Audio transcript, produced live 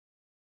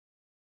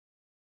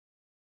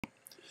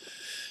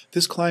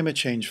This climate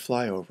change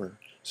flyover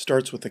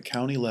starts with the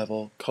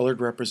county-level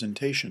colored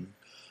representation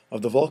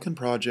of the Vulcan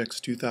Project's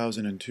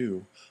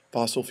 2002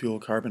 fossil fuel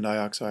carbon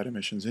dioxide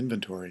emissions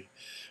inventory,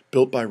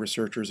 built by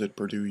researchers at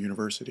Purdue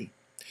University.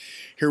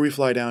 Here we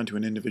fly down to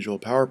an individual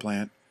power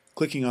plant,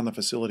 clicking on the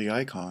facility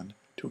icon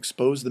to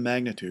expose the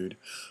magnitude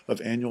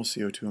of annual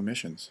CO2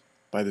 emissions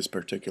by this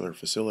particular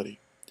facility.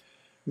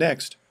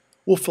 Next,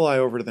 we'll fly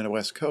over to the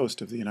west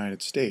coast of the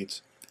United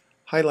States,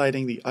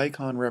 highlighting the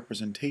icon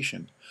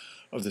representation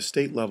of the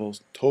state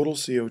level's total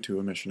CO2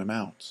 emission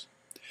amounts.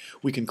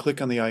 We can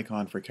click on the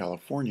icon for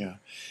California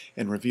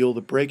and reveal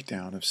the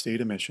breakdown of state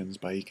emissions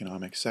by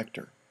economic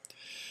sector.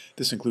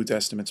 This includes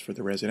estimates for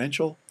the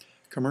residential,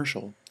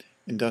 commercial,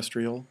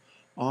 industrial,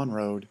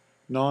 on-road,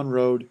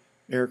 non-road,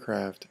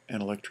 aircraft,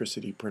 and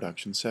electricity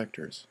production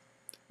sectors.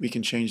 We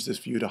can change this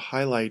view to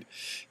highlight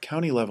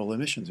county-level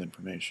emissions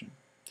information.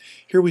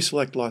 Here we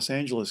select Los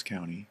Angeles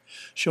County,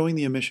 showing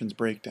the emissions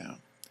breakdown.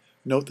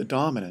 Note the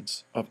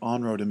dominance of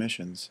on-road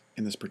emissions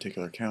in this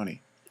particular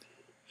county.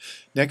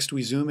 Next,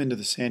 we zoom into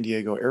the San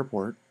Diego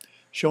airport,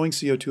 showing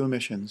CO2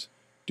 emissions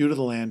due to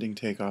the landing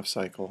takeoff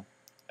cycle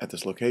at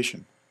this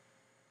location.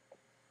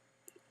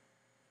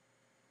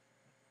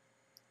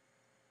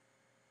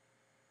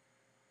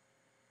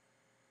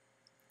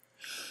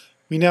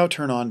 We now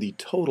turn on the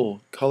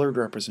total colored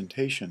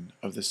representation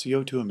of the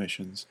CO2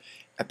 emissions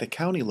at the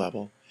county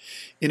level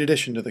in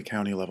addition to the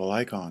county level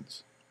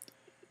icons.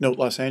 Note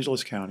Los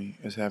Angeles County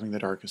as having the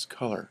darkest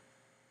color.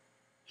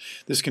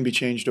 This can be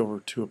changed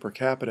over to a per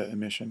capita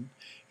emission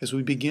as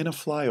we begin a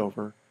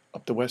flyover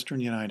up the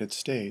western United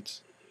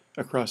States,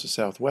 across the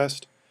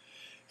southwest,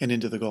 and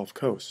into the Gulf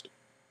Coast.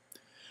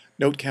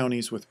 Note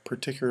counties with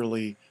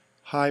particularly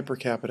high per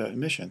capita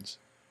emissions,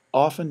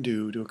 often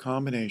due to a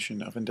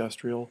combination of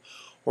industrial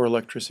or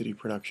electricity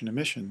production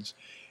emissions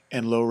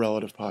and low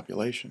relative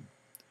population.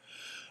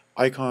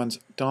 Icons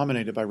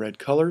dominated by red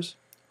colors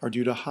are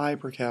due to high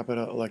per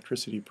capita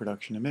electricity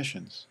production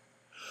emissions.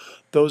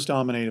 Those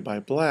dominated by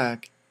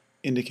black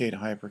indicate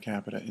high per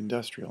capita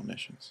industrial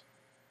emissions.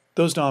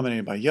 Those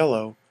dominated by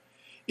yellow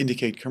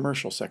indicate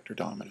commercial sector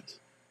dominance.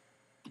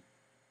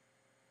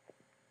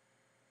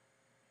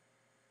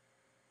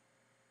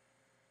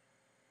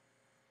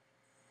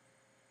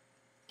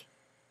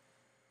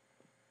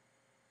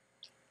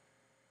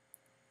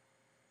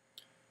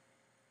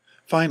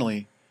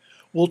 Finally,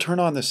 we'll turn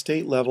on the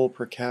state-level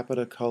per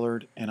capita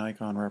colored and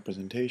icon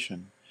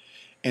representation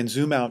and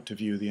zoom out to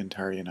view the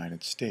entire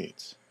United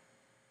States.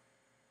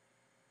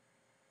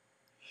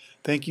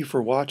 Thank you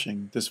for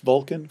watching this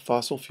Vulcan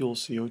fossil fuel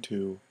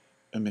CO2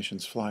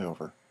 emissions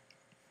flyover.